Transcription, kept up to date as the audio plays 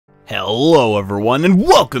Hello everyone, and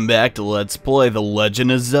welcome back to Let's Play The Legend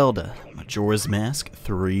of Zelda Majora's Mask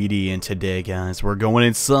 3D. And today, guys, we're going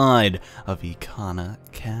inside of Ikana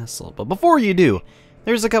Castle. But before you do,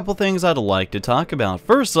 there's a couple things I'd like to talk about.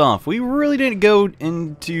 First off, we really didn't go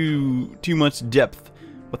into too much depth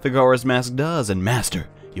what the Majora's Mask does. And Master,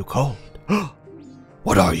 you called.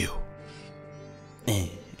 What are you?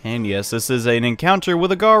 And yes, this is an encounter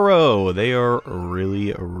with a Garo. They are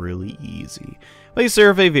really easy. They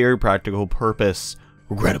serve a very practical purpose.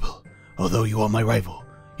 Regrettable, although you are my rival,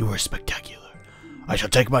 you are spectacular. I shall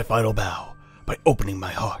take my final bow by opening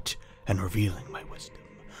my heart and revealing my wisdom.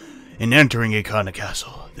 In entering Ikana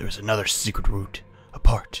Castle, there is another secret route,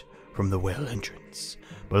 apart from the well entrance.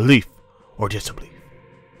 Belief or disbelief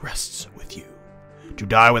rests with you. To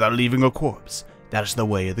die without leaving a corpse, that is the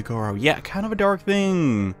way of the Garo. Yeah, kind of a dark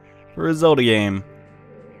thing for a Zelda game.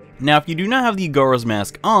 Now, if you do not have the Majora's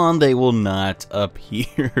Mask on, they will not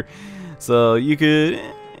appear. So you could,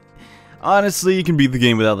 honestly, you can beat the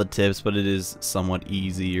game without the tips, but it is somewhat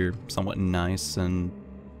easy or somewhat nice, and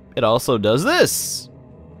it also does this.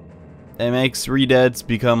 It makes re-deads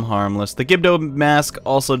become harmless. The Gibdo mask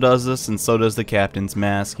also does this, and so does the Captain's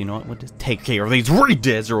mask. You know what? We'll just take care of these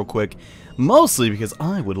re-deads real quick. Mostly because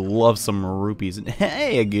I would love some rupees. And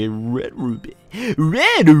hey, I get red rupee.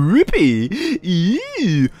 Red rupee!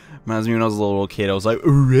 Ew! Reminds me when I was a little kid, I was like,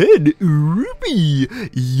 red rupee!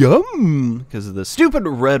 Yum! Because of the stupid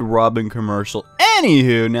Red Robin commercial.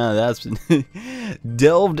 Anywho, now that's been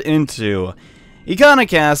delved into. Ikana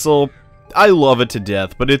Castle, I love it to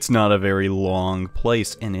death, but it's not a very long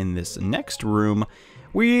place. And in this next room,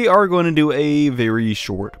 we are going to do a very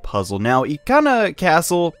short puzzle. Now, Ikana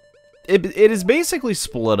Castle, it is basically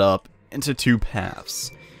split up into two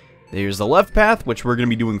paths. There's the left path, which we're going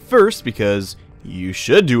to be doing first, because you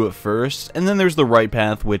should do it first, and then there's the right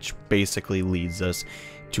path, which basically leads us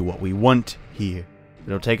to what we want here.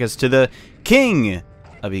 It'll take us to the King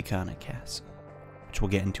of Ikana Castle, which we'll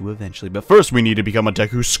get into eventually. But first, we need to become a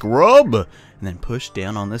Deku Scrub, and then push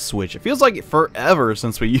down on this switch. It feels like forever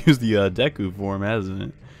since we used the Deku form, hasn't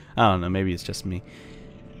it? I don't know, maybe it's just me.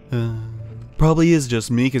 Probably is just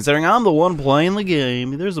me, considering I'm the one playing the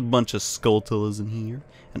game. There's a bunch of Skulltulas in here.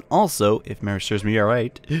 And also, if memory serves me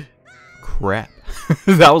alright, crap.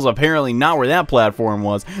 That was apparently not where that platform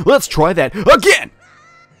was. Let's try that again!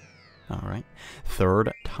 Alright.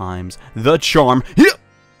 Third time's the charm.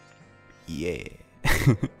 Yeah.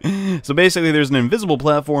 So basically, there's an invisible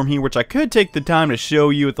platform here, which I could take the time to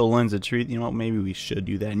show you with the lens of truth. You know what? Maybe we should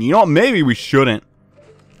do that. And you know what? Maybe we shouldn't.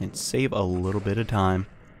 And save a little bit of time.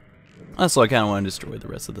 Also, I kind of want to destroy the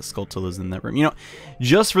rest of the Skulltulas in that room. You know,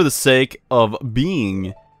 just for the sake of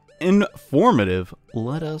being informative,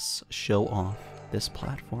 let us show off this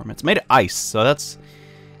platform. It's made of ice, so that's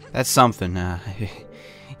something.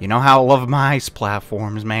 You know how I love my ice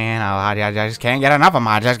platforms, man. I just can't get enough of them.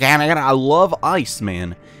 I love ice,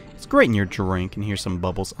 man. It's great in your drink, and here's some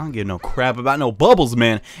bubbles. I don't give no crap about no bubbles,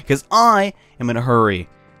 man, because I am in a hurry,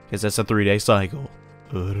 because that's a 3-day cycle.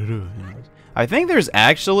 I think there's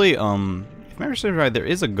actually, if memory serves right, there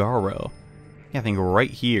is a Garo. Yeah, I think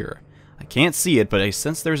right here. I can't see it, but I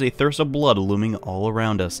sense there's a thirst of blood looming all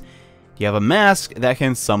around us. You have a mask that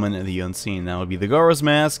can summon the unseen. That would be the Garo's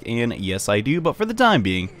mask, and yes, I do, but for the time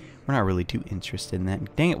being, we're not really too interested in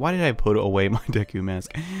that. Dang it, why did I put away my Deku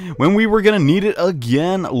mask? When we were gonna need it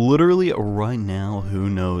again, literally right now, who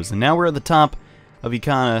knows? And now we're at the top of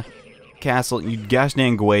Ikana Castle. You gosh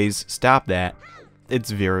dang Gways, stop that.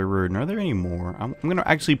 It's very rude. And are there any more? I'm gonna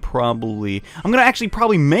actually probably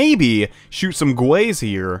maybe shoot some Gways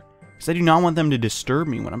here, because I do not want them to disturb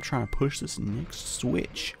me when I'm trying to push this next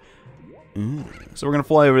switch. So we're gonna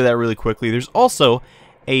fly over that really quickly. There's also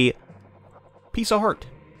a piece of heart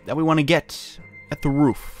that we want to get at the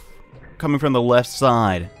roof, coming from the left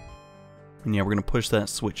side. And yeah, we're gonna push that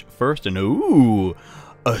switch first, and ooh,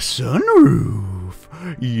 a sunroof.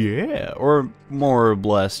 Yeah, or more or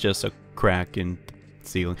less just a crack in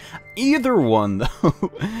ceiling. Either one,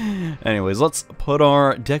 though. Anyways, let's put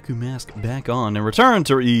our Deku mask back on and return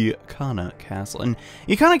to Ikana Castle. And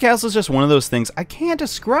Ikana Castle is just one of those things. I can't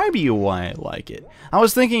describe to you why I like it. I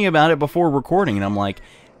was thinking about it before recording, and I'm like,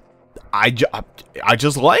 I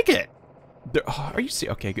just like it. Are you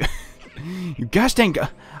serious? Okay, good. You gosh dang.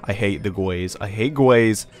 I hate the Gways. I hate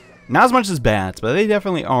Gways. Not as much as bats, but they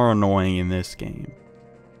definitely are annoying in this game.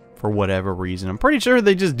 For whatever reason. I'm pretty sure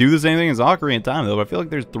they just do the same thing as Ocarina of Time, though, but I feel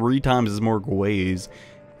like there's 3 times as more Gways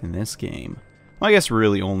in this game. Well, I guess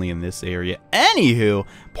really only in this area. Anywho,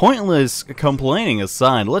 pointless complaining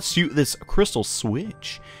aside, let's shoot this crystal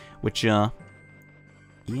switch, which,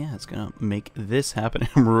 yeah, it's gonna make this happen.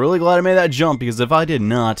 I'm really glad I made that jump, because if I did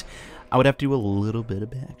not, I would have to do a little bit of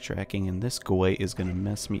backtracking, and this Goi is gonna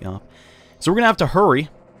mess me up. So we're gonna have to hurry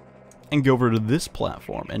and go over to this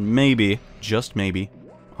platform, and maybe, just maybe,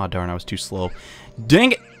 oh darn, I was too slow.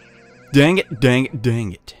 Dang it! Dang it, dang it,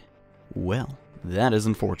 dang it. Well, that is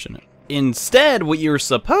unfortunate. Instead, what you're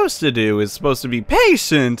supposed to do is supposed to be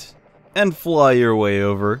patient and fly your way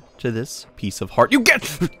over to this piece of heart. You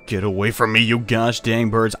get away from me, you gosh dang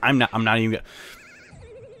birds. I'm not even gonna,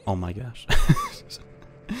 oh my gosh.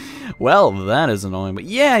 Well, that is annoying, but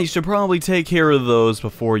yeah, you should probably take care of those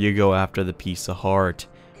before you go after the piece of heart.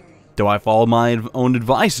 Do I follow my own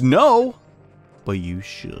advice? No, but you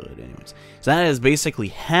should anyways. So that is basically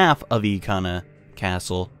half of Ikana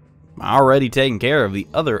Castle already taken care of. The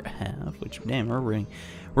other half, which damn, we're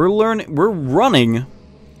running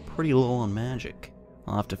pretty low on magic.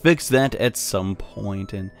 I'll have to fix that at some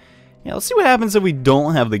point, and yeah, let's see what happens if we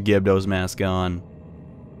don't have the Gibdo's mask on.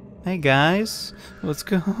 Hey guys, what's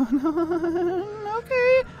going on?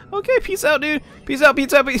 Okay, peace out, dude. Peace out.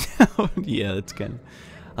 Yeah, that's kind of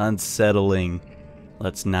unsettling.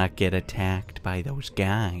 Let's not get attacked by those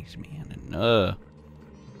guys, man. And,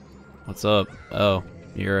 what's up? Oh,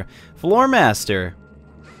 you're a floor master.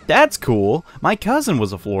 That's cool. My cousin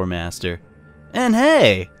was a floor master. And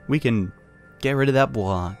hey, we can get rid of that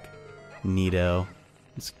block. Neato.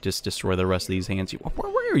 Let's just destroy the rest of these hands.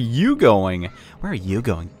 Where are you going? Where are you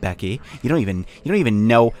going, Becky? You don't even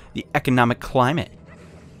know the economic climate,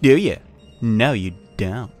 do you? No, you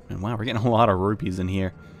don't. And wow, we're getting a lot of rupees in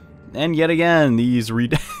here. And yet again, these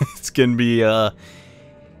redeaths can be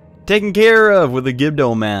taken care of with a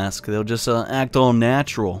Gibdo mask. They'll just act all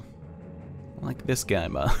natural, like this guy.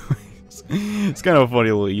 By the way, it's kind of a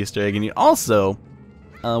funny little Easter egg. And you also,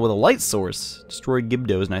 with a light source, destroy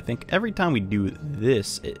Gibdos. And I think every time we do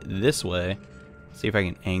this way, see if I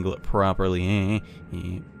can angle it properly.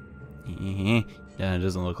 Yeah, it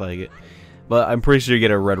doesn't look like it. But I'm pretty sure you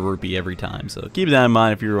get a red rupee every time, so keep that in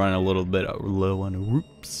mind if you're running a little bit low on the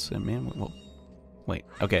roops. And man, well, wait,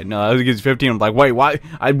 okay, no, I was getting 15. I'm like, wait, why?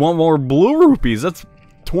 I want more blue rupees. That's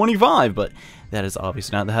 25, but that is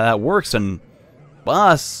obviously not how that works. And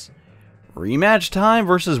boss, rematch time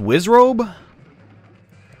versus Wizrobe.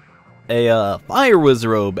 A fire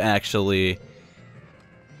Wizrobe, actually.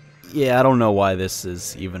 Yeah, I don't know why this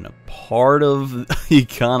is even a part of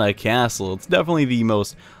Ikana Castle. It's definitely the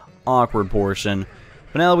most awkward portion.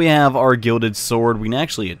 But now that we have our gilded sword, we can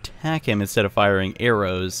actually attack him instead of firing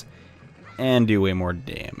arrows and do way more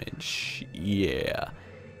damage. Yeah.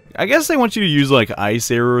 I guess they want you to use like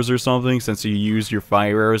ice arrows or something since you used your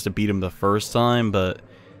fire arrows to beat him the first time, but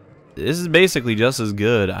this is basically just as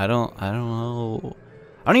good. I don't know.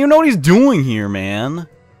 I don't even know what he's doing here, man.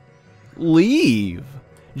 Leave.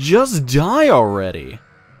 Just die already.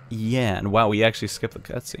 Yeah, and wow, we actually skipped the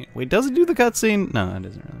cutscene. Wait, does it do the cutscene? No, it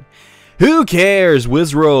doesn't really. Who cares,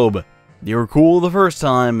 Wizrobe? You were cool the first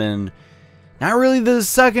time, and not really the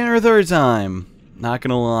second or third time. Not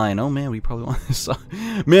gonna lie. Oh man, we probably want this song.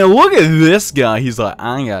 Man, look at this guy. He's like,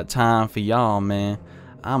 I ain't got time for y'all, man.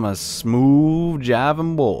 I'm a smooth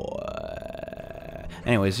jiving boy.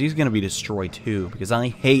 Anyways, he's gonna be destroyed too, because I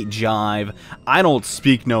hate jive. I don't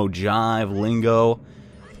speak no jive lingo.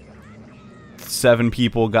 7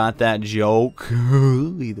 people got that joke.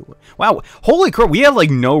 Either way. Wow, holy crap, we have like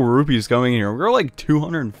no rupees coming in here. We're like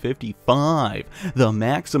 255. The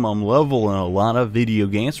maximum level in a lot of video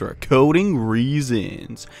games for coding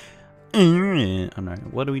reasons.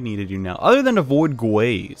 What do we need to do now? Other than avoid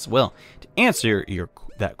Goys? Well, to answer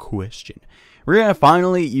that question, we're going to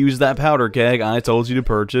finally use that powder keg I told you to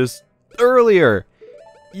purchase earlier.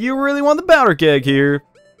 You really want the powder keg here,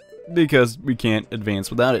 because we can't advance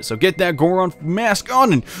without it. So get that Goron mask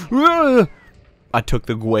on, and I took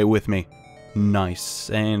the Gwei with me. Nice.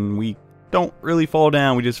 And we don't really fall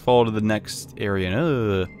down, we just fall to the next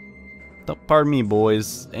area. Pardon me,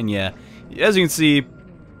 boys. And yeah, as you can see,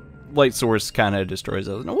 light source kind of destroys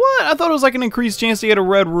us. What? I thought it was like an increased chance to get a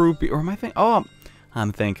red rupee. Or am I thinking? Oh,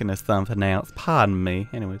 I'm thinking of something else. Pardon me.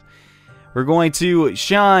 Anyways, we're going to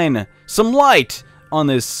shine some light on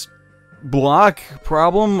this block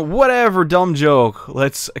problem, whatever, dumb joke.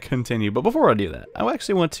 Let's continue. But before I do that, I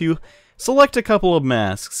actually want to select a couple of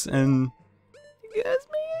masks, and you guys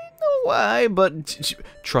may know why, but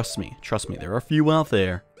trust me, there are a few out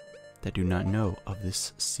there that do not know of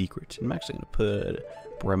this secret. I'm actually going to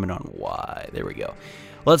put Bremen on Y. There we go.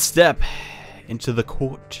 Let's step into the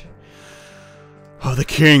court of the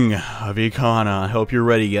King of Ikana. I hope you're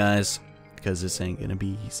ready, guys, because this ain't going to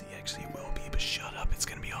be easy. Actually, it will be, but shut up. It's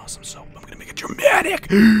going to be awesome, so I'm going to make it dramatic.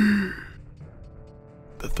 The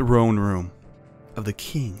throne room of the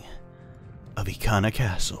King of Ikana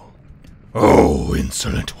Castle. Oh,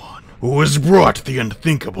 insolent one, who has brought the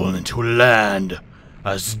unthinkable into a land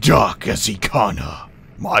as dark as Ikana.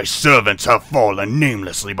 My servants have fallen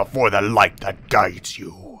namelessly before the light that guides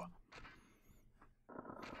you.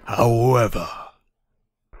 However,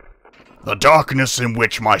 the darkness in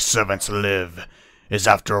which my servants live is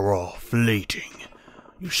after all fleeting.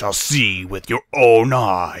 You shall see with your own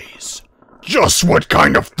eyes just what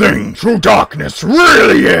kind of thing true darkness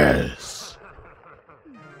really is.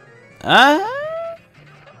 Brahmin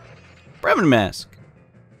mask.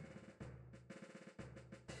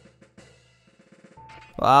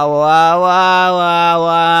 La la la la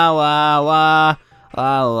la la la la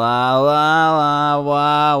la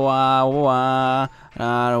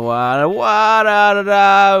la la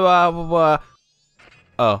la la.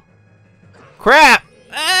 Oh. Crap!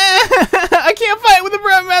 I can't fight with the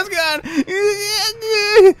brown mask on!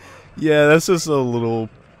 Yeah, that's just a little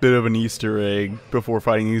bit of an Easter egg before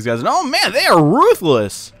fighting these guys. And oh man, they are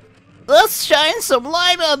ruthless! Let's shine some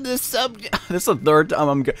light on this subject. This is the third time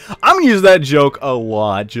I'm gonna use that joke a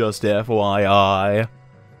lot, just FYI.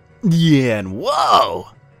 Yeah, and whoa!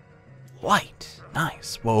 Light.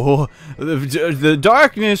 Nice. Whoa. The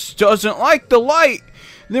darkness doesn't like the light.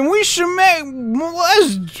 Then we should make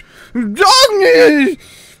less darkness.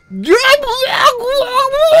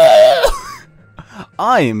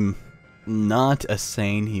 I'm not a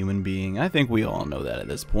sane human being. I think we all know that at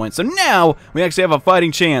this point. So now we actually have a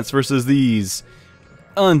fighting chance versus these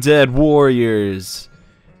undead warriors.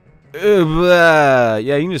 Yeah,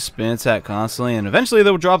 you can just spin attack constantly, and eventually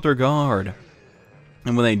they'll drop their guard.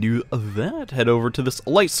 And when they do that, head over to this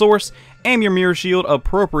light source, aim your mirror shield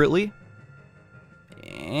appropriately.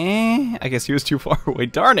 I guess he was too far away.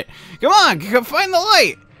 Darn it! Come on, come find the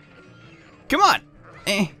light. Come on.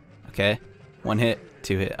 Okay, 1 hit,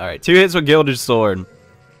 2 hit. All right, 2 hits with Gilded Sword.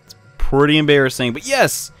 It's pretty embarrassing, but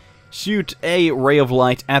yes, shoot a ray of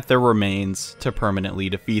light at their remains to permanently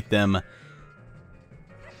defeat them.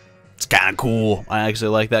 It's kind of cool. I actually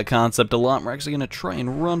like that concept a lot. We're actually going to try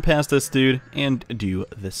and run past this dude and do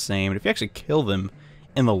the same. And if you actually kill them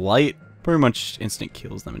in the light, pretty much instant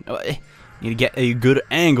kills them. You need to get a good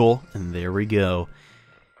angle, and there we go.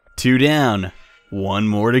 2 down, 1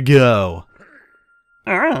 more to go.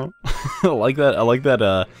 I like that. I like that.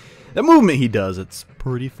 That movement he does. It's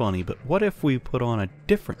pretty funny. But what if we put on a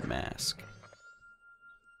different mask?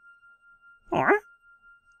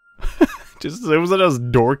 Just it was a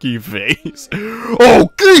dorky face. Oh,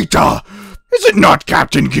 Gita! Is it not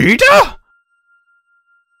Captain Gita?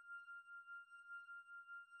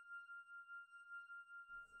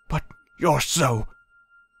 But you're so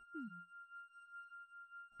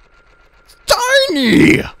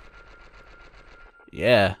tiny!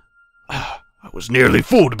 Yeah. I was nearly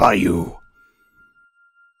fooled by you.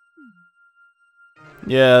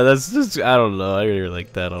 Yeah, that's just, I don't know, I really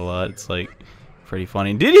like that a lot. It's like pretty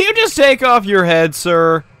funny. Did you just take off your head,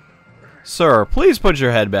 sir? Sir, please put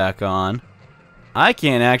your head back on. I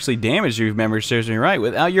can't actually damage you if memory serves me right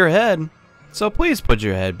without your head. So please put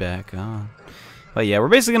your head back on. But yeah, we're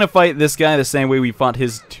basically going to fight this guy the same way we fought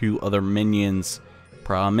his 2 other minions.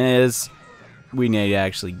 Problem is, we need to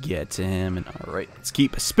actually get to him. And alright, let's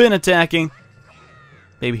keep spin attacking.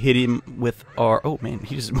 Maybe hit him with our... Oh man,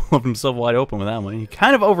 he just left himself wide open with that one. He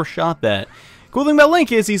kind of overshot that. Cool thing about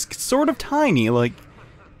Link is he's sort of tiny, like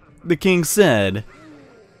the king said.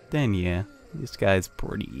 Then yeah, this guy's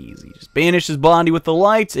pretty easy. Just banish his body with the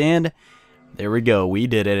lights, and there we go. We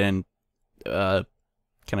did it. And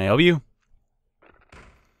can I help you?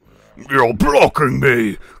 You're blocking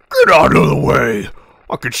me. Get out of the way.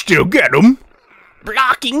 I can still get him.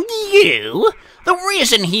 Blocking you? The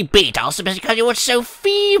reason he beat us is because you were so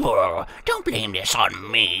feeble. Don't blame this on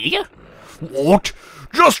me. What?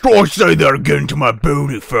 Just try say that again to my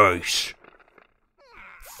booty face.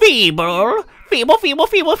 Feeble? Feeble, feeble,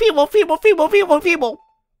 feeble, feeble, feeble, feeble, feeble, feeble.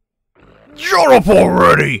 Shut up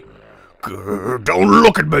already! Don't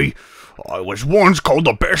look at me. I was once called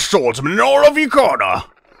the best swordsman in all of Ikana.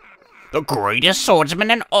 The greatest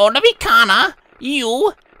swordsman in all of Ikana?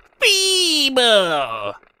 You?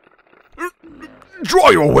 Feeble! Draw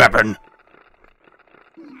your weapon!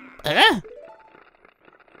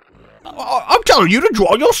 I'm telling you to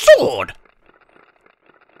draw your sword!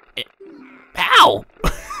 Ow!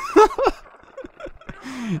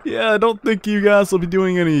 Yeah, I don't think you guys will be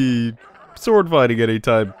doing any sword fighting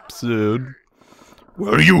anytime soon.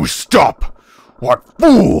 Will you stop? What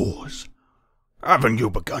fools! Haven't you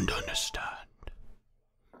begun to understand?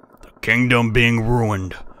 The kingdom being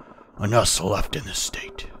ruined, and us left in this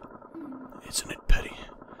state. Isn't it petty?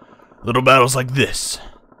 Little battles like this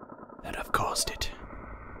that have have caused it.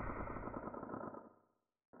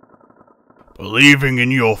 Believing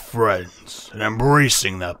in your friends and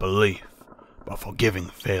embracing that belief, but forgiving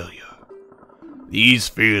failure. These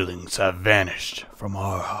feelings have vanished from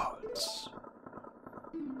our hearts.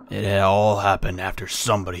 It had all happened after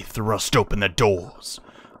somebody thrust open the doors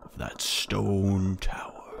of that stone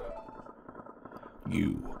tower.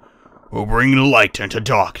 You will bring light into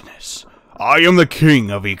darkness. I am the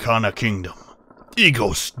king of Ikana Kingdom,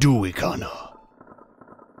 Igos Du Ikana.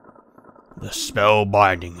 The spell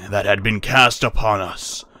binding that had been cast upon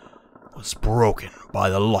us was broken by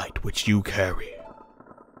the light which you carry.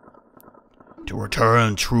 To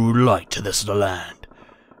return true light to this land,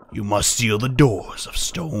 you must seal the doors of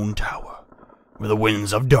Stone Tower, where the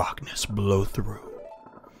winds of darkness blow through.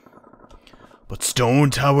 But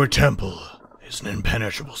Stone Tower Temple is an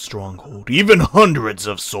impenetrable stronghold. Even hundreds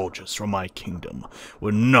of soldiers from my kingdom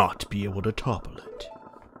would not be able to topple it.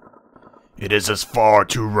 It is as far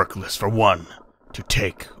too reckless for one to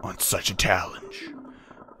take on such a challenge.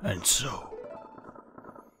 And so,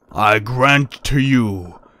 I grant to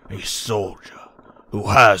you a soldier who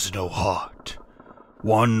has no heart,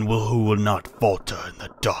 one who will not falter in the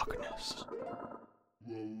darkness.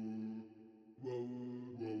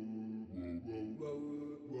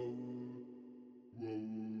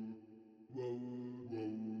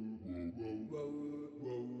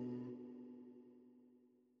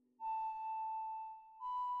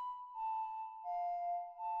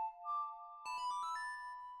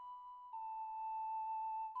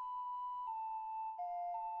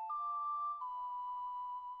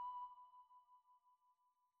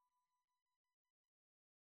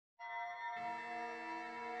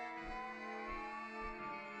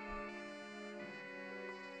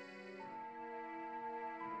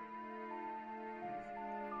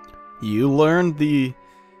 You learned the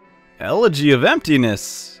Elegy of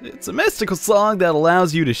Emptiness. It's a mystical song that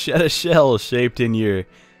allows you to shed a shell shaped in your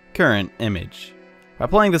current image. By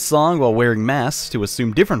playing this song while wearing masks to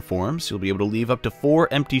assume different forms, you'll be able to leave up to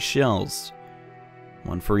 4 empty shells.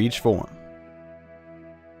 One for each form.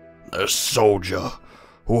 The soldier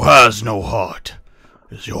who has no heart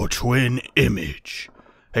is your twin image,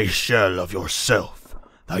 a shell of yourself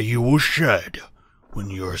that you will shed when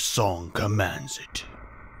your song commands it.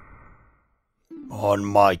 On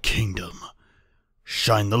my kingdom,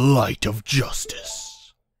 shine the light of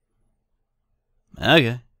justice.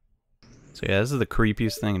 Okay. So yeah, this is the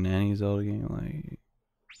creepiest thing in any Zelda game. Like, can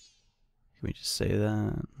we just say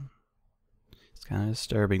that? It's kind of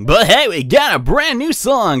disturbing. But hey, we got a brand new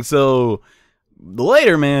song. So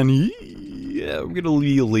later, man. Yeah, we're gonna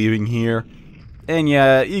be leaving here. And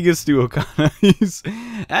yeah, Igos Du Ikana, he's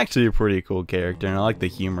actually a pretty cool character, and I like the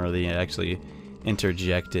humor that he actually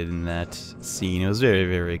interjected in that scene. It was very,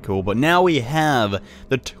 very cool. But now we have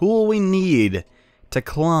the tool we need to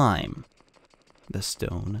climb the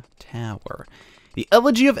stone tower. The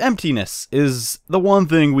Elegy of Emptiness is the one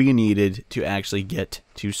thing we needed to actually get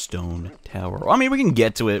to Stone Tower. I mean, we can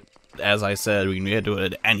get to it, as I said, we can get to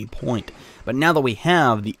it at any point. But now that we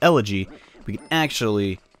have the Elegy, we can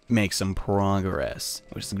actually make some progress,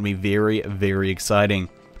 which is going to be very, very exciting.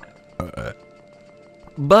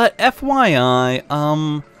 But FYI,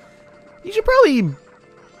 you should probably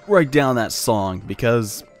write down that song,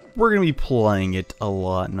 because we're going to be playing it a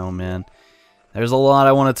lot. No, man. There's a lot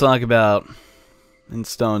I want to talk about in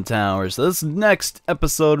Stone Tower, so this next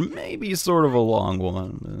episode may be sort of a long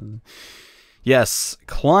one. Yes,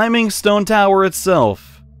 climbing Stone Tower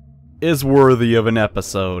itself is worthy of an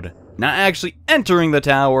episode. Not actually entering the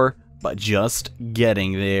tower, but just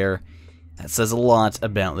getting there. That says a lot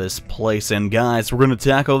about this place, and guys, we're going to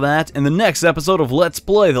tackle that in the next episode of Let's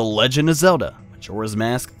Play The Legend of Zelda Majora's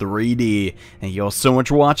Mask 3D. Thank you all so much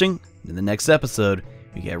for watching. In the next episode,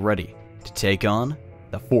 we get ready to take on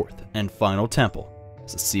the 4th and final temple.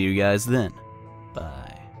 So see you guys then.